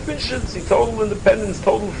no deficiency, total independence,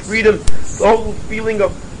 total freedom, total feeling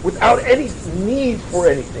of without any need for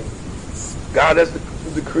anything. God, as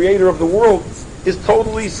the creator of the world, is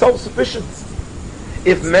totally self-sufficient.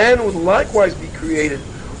 If man would likewise be created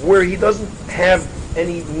where he doesn't have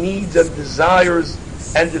any needs and desires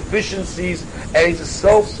and deficiencies, and he's a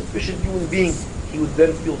self-sufficient human being, he would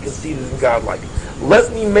then feel conceited and godlike.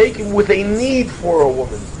 Let me make him with a need for a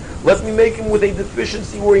woman. Let me make him with a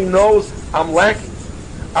deficiency where he knows I'm lacking.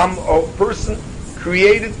 I'm a person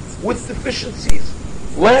created with deficiencies,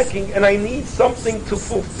 lacking, and I need something to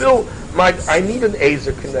fulfill I need an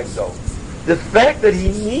Ezer Kenegdo. The fact that he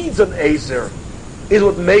needs an Ezer is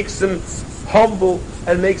what makes him humble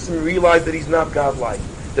and makes him realize that he's not godlike.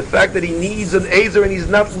 The fact that he needs an Ezer and he's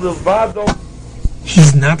not levado.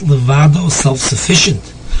 He's not levado,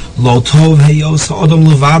 self-sufficient. Lo tov heyos ha'odam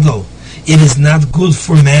levado. It is not good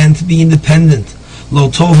for man to be independent. Lo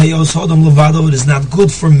tov heyos ha'odam levado. It is not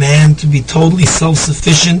good for man to be totally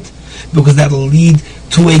self-sufficient, because that'll lead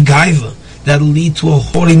to a gaiva. That'll lead to a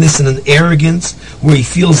haughtiness and an arrogance where he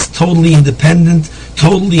feels totally independent,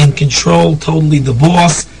 totally in control, totally the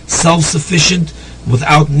boss, self-sufficient,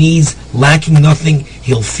 without needs, lacking nothing.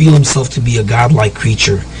 He'll feel himself to be a godlike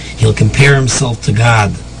creature. He'll compare himself to God.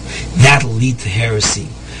 That'll lead to heresy.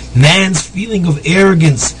 Man's feeling of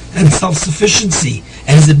arrogance and self-sufficiency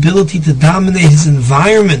and his ability to dominate his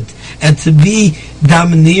environment and to be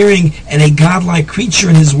domineering and a godlike creature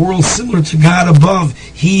in his world similar to God above,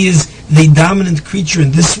 he is the dominant creature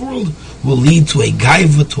in this world, will lead to a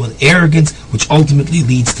gaiva, to an arrogance, which ultimately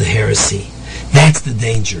leads to heresy. That's the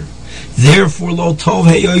danger. Therefore, lo tov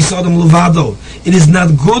heyois adam levado. It is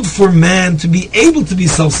not good for man to be able to be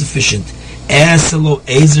self-sufficient. Aselo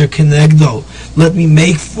ezer kenegdo. Let me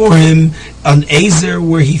make for him an ezer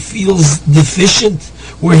where he feels deficient,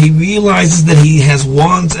 where he realizes that he has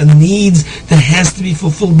wants and needs that has to be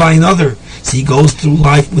fulfilled by another. So he goes through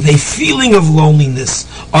life with a feeling of loneliness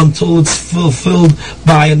until it's fulfilled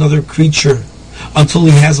by another creature, until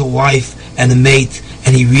he has a wife and a mate,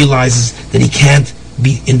 and he realizes that he can't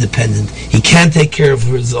be independent. He can't take care of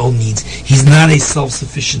his own needs. He's not a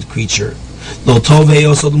self-sufficient creature. Lo tov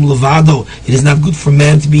heyos adam levado. It is not good for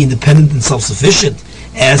man to be independent and self-sufficient.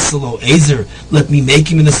 Aselo ezer. Let me make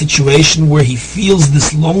him in a situation where he feels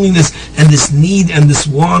this loneliness and this need and this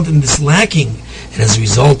want and this lacking. And as a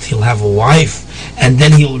result, he'll have a wife. And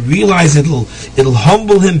then he'll realize it'll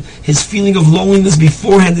humble him. His feeling of loneliness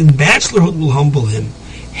beforehand in bachelorhood will humble him.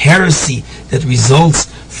 Heresy that results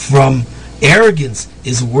from arrogance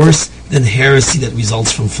is worse than heresy that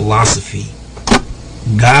results from philosophy.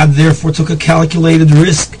 God therefore took a calculated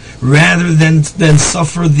risk rather than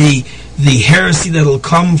suffer the heresy that will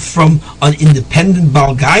come from an independent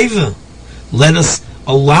Baal Gaiva. Let us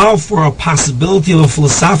allow for a possibility of a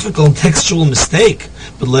philosophical and textual mistake,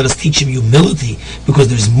 but let us teach him humility, because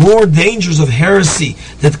there's more dangers of heresy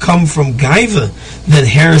that come from Gaiva than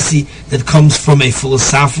heresy that comes from a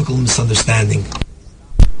philosophical misunderstanding.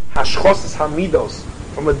 Hashchosas hamidos,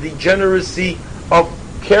 from a degeneracy of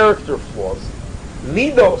character flaws.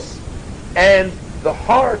 Midos and the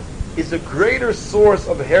heart is a greater source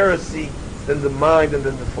of heresy than the mind and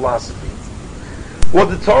than the philosophy. What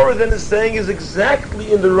the Torah then is saying is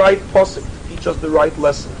exactly in the right pasuk to teach us the right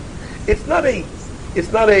lesson. It's not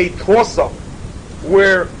a toss-up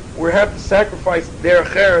where we have to sacrifice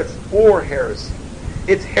derech eretz or heresy.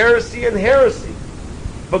 It's heresy and heresy.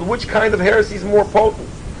 But which kind of heresy is more potent?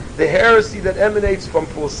 The heresy that emanates from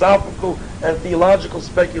philosophical and theological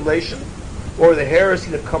speculation, or the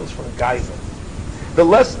heresy that comes from Gaiva? The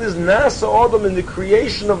lesson is Nasa Adam, in the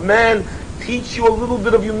creation of man, teach you a little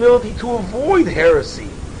bit of humility to avoid heresy.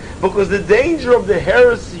 Because the danger of the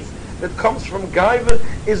heresy that comes from Gaiva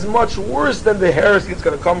is much worse than the heresy that's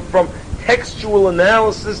going to come from textual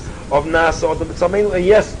analysis of Nasa Adam. It's amazing. And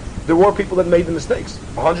yes, there were people that made the mistakes,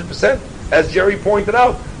 100%. As Jerry pointed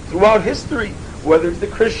out, throughout history, whether it's the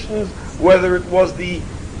Christians, whether it was the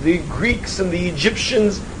Greeks and the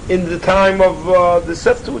Egyptians in the time of the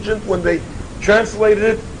Septuagint when they translated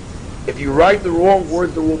it, If you write the wrong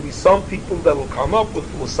words, there will be some people that will come up with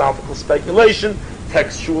philosophical speculation,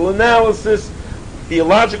 textual analysis,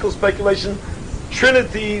 theological speculation,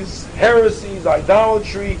 trinities, heresies,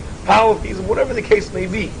 idolatry, polytheism, whatever the case may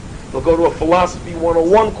be. They'll go to a philosophy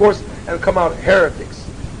 101 course and come out heretics.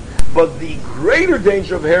 But the greater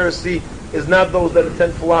danger of heresy is not those that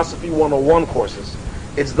attend philosophy 101 courses.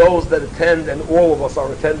 It's those that attend, and all of us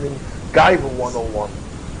are attending, Gaiva 101.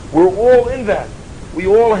 We're all in that. We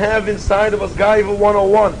all have inside of us Gaiva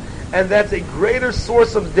 101, and that's a greater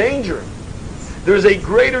source of danger. There's a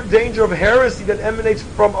greater danger of heresy that emanates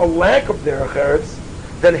from a lack of derech eretz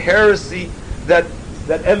than heresy that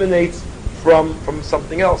emanates from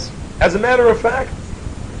something else. As a matter of fact,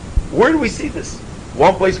 where do we see this?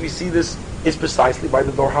 One place we see this is precisely by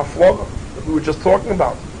the Dor HaFloga that we were just talking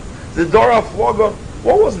about. The Dor HaFloga,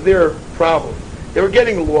 what was their problem? They were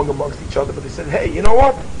getting along amongst each other, but they said, hey, you know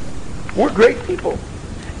what? We're great people.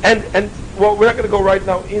 And well, we're not going to go right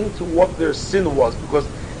now into what their sin was, because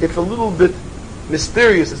it's a little bit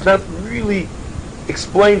mysterious. It's not really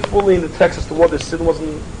explained fully in the text as to what their sin was.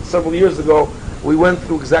 And several years ago, we went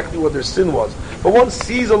through exactly what their sin was. But one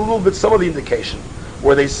sees a little bit some of the indication,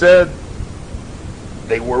 where they said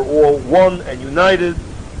they were all one and united,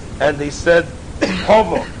 and they said,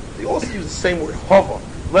 Hava. They also use the same word, Hava.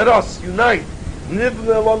 Let us unite.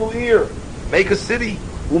 Nivne lanu ir. Make a city.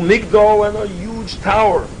 Umigdal, and a huge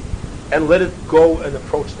tower, and let it go and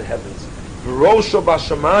approach the heavens. V'rosha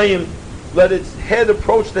b'shamayim, let its head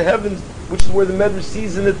approach the heavens, which is where the Medrash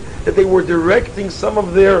sees in it that they were directing some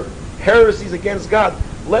of their heresies against God.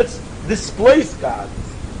 Let's displace God.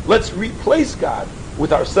 Let's replace God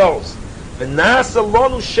with ourselves. V'nasa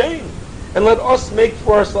lanu shem, and let us make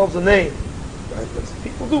for ourselves a name. Right? That's what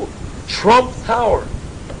people do. Trump Tower.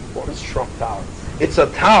 What is Trump Tower? It's a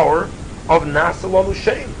tower of Nasa lanu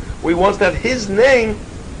shem, where he wants to have his name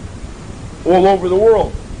all over the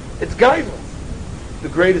world. It's Gaiva. The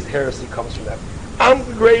greatest heresy comes from that. I'm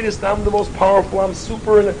the greatest, I'm the most powerful, I'm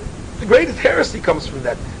super, and the greatest heresy comes from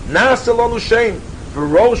that. Nasa lanu shem,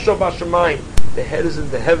 v'rosha b'shamayim. The head is in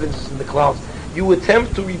the heavens, is in the clouds. You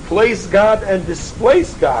attempt to replace God and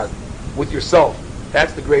displace God with yourself.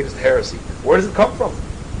 That's the greatest heresy. Where does it come from?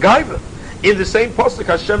 Gaiva. In the same pasuk,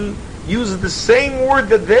 Hashem uses the same word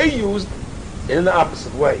that they used in the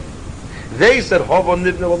opposite way. They said, Hava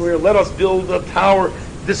nivne lanu ir, let us build a tower,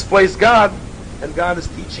 displace God, and God is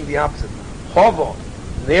teaching the opposite. Hava,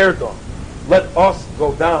 nerda, let us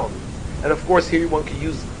go down. And of course here one can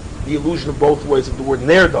use the illusion of both ways of the word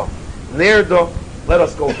nerda. Nerda, let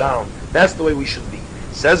us go down. That's the way we should be.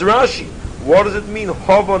 Says Rashi, what does it mean?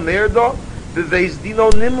 Hava nerda,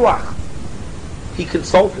 v'veizdino nimlach. He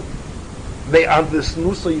consulted.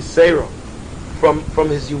 From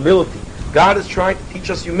his humility. God is trying to teach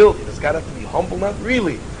us humility. Does God have to be humble? Not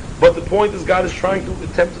really. But the point is God is trying to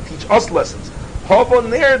attempt to teach us lessons. Hava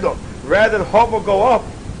nerda. Rather than Hava go up,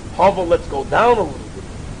 Hava let's go down a little bit.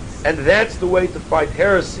 And that's the way to fight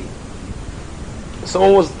heresy.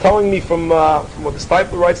 Someone was telling me from what the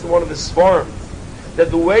Stipler writes in one of his svarim, that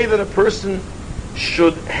the way that a person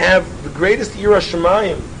should have the greatest Yirah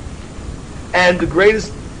Shamayim and the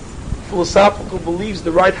greatest philosophical beliefs,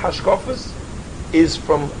 the right hashkafas, is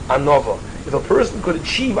from anova. If a person could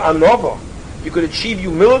achieve anova, you could achieve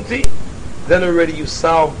humility, then already you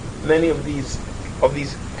solve many of these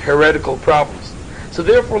heretical problems. So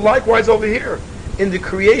therefore, likewise over here, in the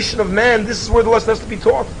creation of man, this is where the lesson has to be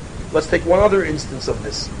taught. Let's take one other instance of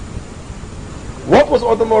this. What was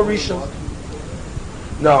Adam Rishon?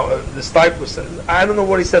 No, the Stipler said, I don't know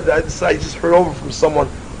what he said, I just heard over from someone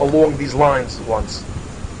along these lines once.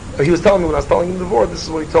 He was telling me when I was telling him the word, this is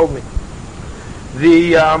what he told me.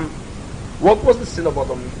 What was the sin of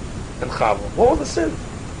Adam and Chava? What was the sin?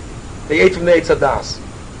 They ate from the Eitz Hadas,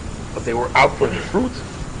 but they were out for the fruit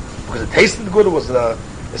because it tasted good. It was,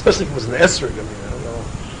 especially if it was an esrog. I mean, I don't know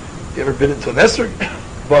if you ever been into an esrog,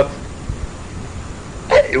 but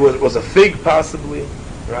it was a fig possibly,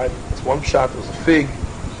 right? It's one shot. It was a fig,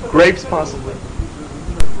 grapes possibly.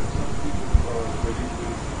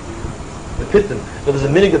 The pitin. There's a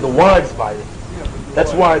minig that the wives buy it.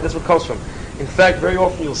 That's why. That's what comes from. In fact, very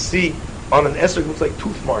often you'll see on an esrog, it looks like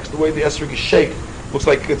tooth marks. The way the esrog is shaped looks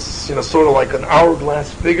like it's sort of like an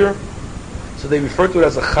hourglass figure. So they refer to it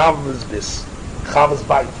as a chavas bis, chavas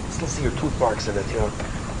bite. Still see your tooth marks in it.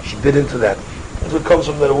 She bit into that. That's what comes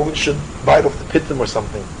from that a woman should bite off the pitim or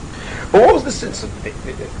something. But what was the sin? So the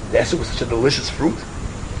esrog was such a delicious fruit?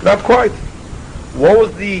 Not quite. What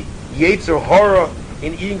was the yetzer hara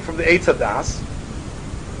in eating from the Eitz Hadas?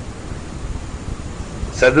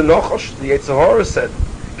 Said the Nochosh, the Yetzer Hara said,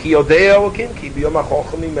 Ki yodei Elokim, ki biyom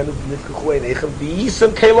ha'chocham mimenu v'nifkechu einechem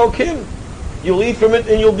v'yisem ke'Elokim. You'll eat from it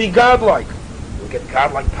and you'll be godlike. You'll get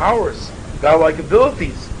godlike powers, godlike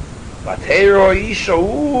abilities. Vatero isha,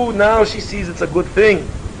 ooh, now she sees it's a good thing.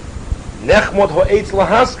 Nechmot ha'etz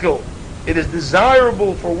lahaskel. It is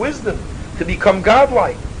desirable for wisdom to become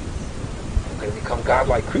godlike. We're going to become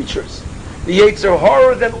godlike creatures. The Yetzer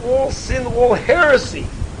Hara, then all sin, all heresy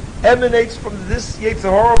emanates from this Yetzer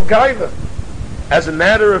Hara of Gaiva. As a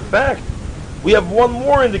matter of fact, we have one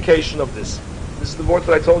more indication of this. This is the word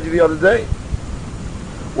that I told you the other day.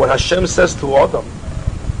 When Hashem says to Adam,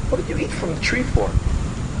 what did you eat from the tree for?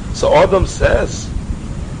 So Adam says,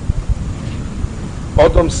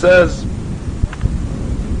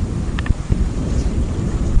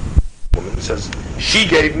 woman says, she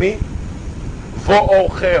gave me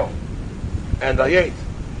va'ochel, and I ate.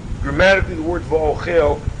 Grammatically, the word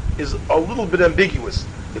va'ochel is a little bit ambiguous.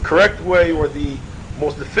 The correct way, or the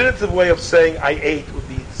most definitive way of saying I ate, would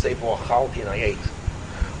be to say va'ochalti, and I ate.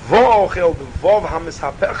 Va'ochel, the vav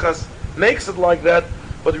hamishapechas, makes it like that,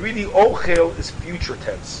 but really ochel is future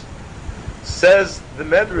tense. Says the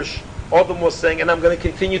Medrash, Adam was saying, and I'm going to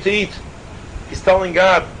continue to eat. He's telling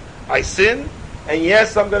God, I sin, and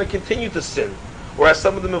yes, I'm going to continue to sin. Whereas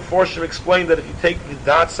some of the Meforshim explain that if you take the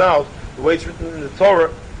dots out, the way it's written in the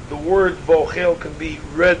Torah, the word v'ochel can be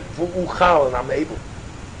read v'uchal, and I'm able.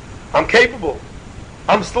 I'm capable.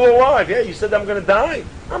 I'm still alive. Yeah, you said I'm going to die.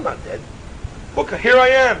 I'm not dead. Look, here I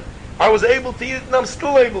am. I was able to eat it, and I'm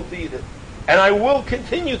still able to eat it. And I will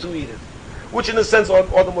continue to eat it. Which in a sense,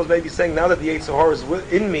 Adam was maybe saying, now that the Yetzer Hara is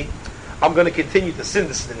in me, I'm going to continue to sin.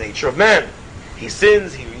 This is the nature of man. He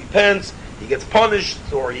sins, he repents, he gets punished,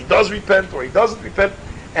 or he does repent, or he doesn't repent,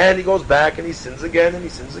 and he goes back and he sins again, and he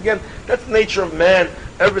sins again. That's the nature of man,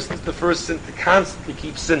 ever since the first sin, to constantly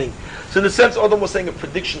keep sinning. So in a sense, Adam was saying a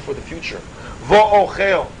prediction for the future.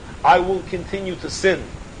 Va'ochel, I will continue to sin.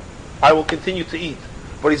 I will continue to eat.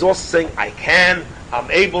 But he's also saying, I can, I'm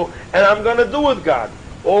able, and I'm going to do it, God.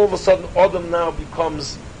 All of a sudden, Adam now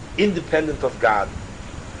becomes independent of God.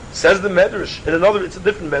 Says the Medrash, and another, it's a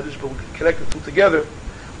different Medrash, but we can connect the two together.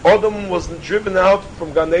 Adam was driven out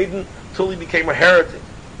from Gan Eden till he became a heretic,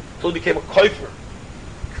 till he became a kofer.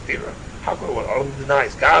 How could Adam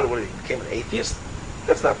denies God? What, he became an atheist?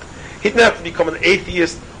 That's not. He didn't have to become an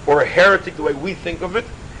atheist or a heretic the way we think of it.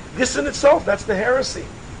 This in itself, that's the heresy.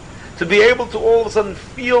 To be able to all of a sudden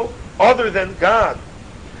feel other than God,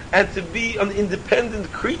 and to be an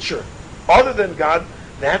independent creature other than God,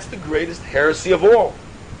 that's the greatest heresy of all.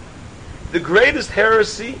 The greatest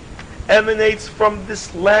heresy emanates from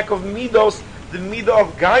this lack of midos, the midah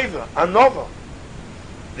of gaiva, anova.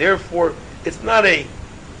 Therefore, it's not a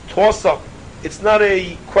toss-up. It's not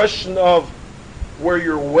a question of where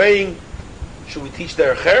you're weighing, should we teach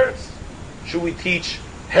derech eretz? Should we teach,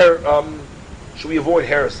 should we avoid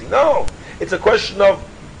heresy? No. It's a question of,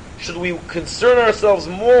 should we concern ourselves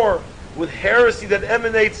more with heresy that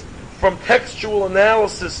emanates from textual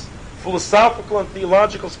analysis, philosophical and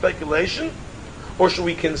theological speculation? Or should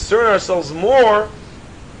we concern ourselves more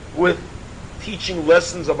with teaching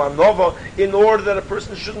lessons of anova in order that a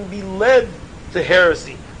person shouldn't be led to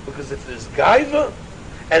heresy? Because if there's gaiva,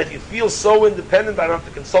 and if you feel so independent, I don't have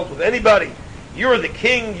to consult with anybody. You're the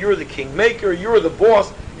king maker, you're the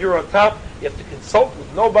boss, you're on top, you have to consult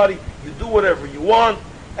with nobody, you do whatever you want,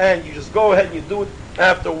 and you just go ahead and you do it.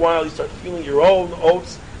 After a while, you start feeling your own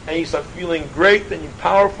oats, and you start feeling great, and you're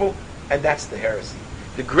powerful, and that's the heresy.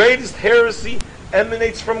 The greatest heresy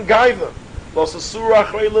emanates from Gaiva. Says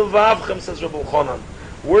Rabbi Chonan.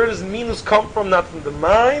 Where does minus come from? Not from the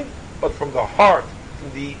mind, but from the heart,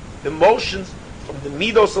 from the emotions, from the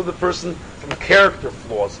midos of the person, from character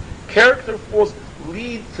flaws. Character flaws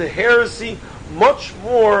lead to heresy much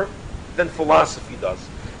more than philosophy does.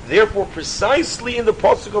 Therefore, precisely in the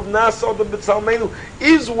pasuk of Nasa the B'Tzalmenu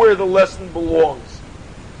is where the lesson belongs.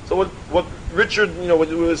 So what Richard, what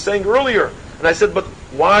we were saying earlier, and I said, but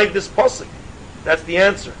why this pasuk? That's the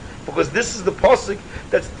answer. Because this is the pasuk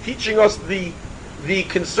that's teaching us the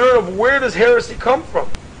concern of where does heresy come from.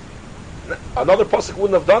 Another pasuk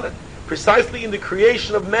wouldn't have done it. Precisely in the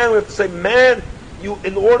creation of man, we have to say, man, you,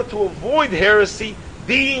 in order to avoid heresy,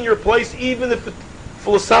 be in your place, even if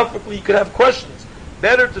philosophically you could have questions.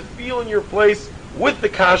 Better to feel in your place with the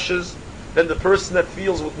kashas than the person that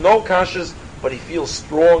feels with no kashas, but he feels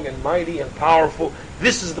strong and mighty and powerful.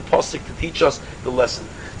 This is the pasuk to teach us the lesson.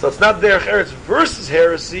 So it's not derech eretz versus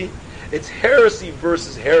heresy, it's heresy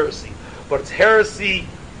versus heresy. But it's heresy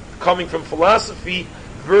coming from philosophy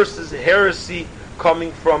versus heresy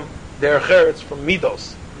coming from derech eretz, from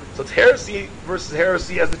midos. So it's heresy versus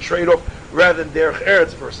heresy as the trade-off, rather than derech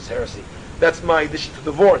eretz versus heresy. That's my addition to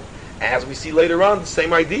the Vort. As we see later on, the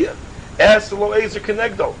same idea. As lo ezer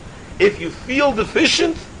kenegdo. If you feel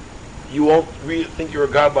deficient, you won't really think you're a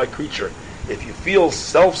godlike creature. If you feel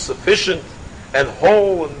self-sufficient and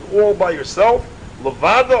whole and all by yourself,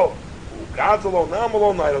 levado, God's alone, I'm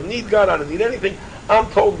alone, I don't need God, I don't need anything, I'm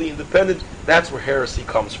totally independent, that's where heresy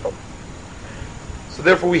comes from. So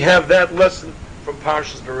therefore we have that lesson from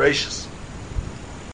Parshas Bereshis.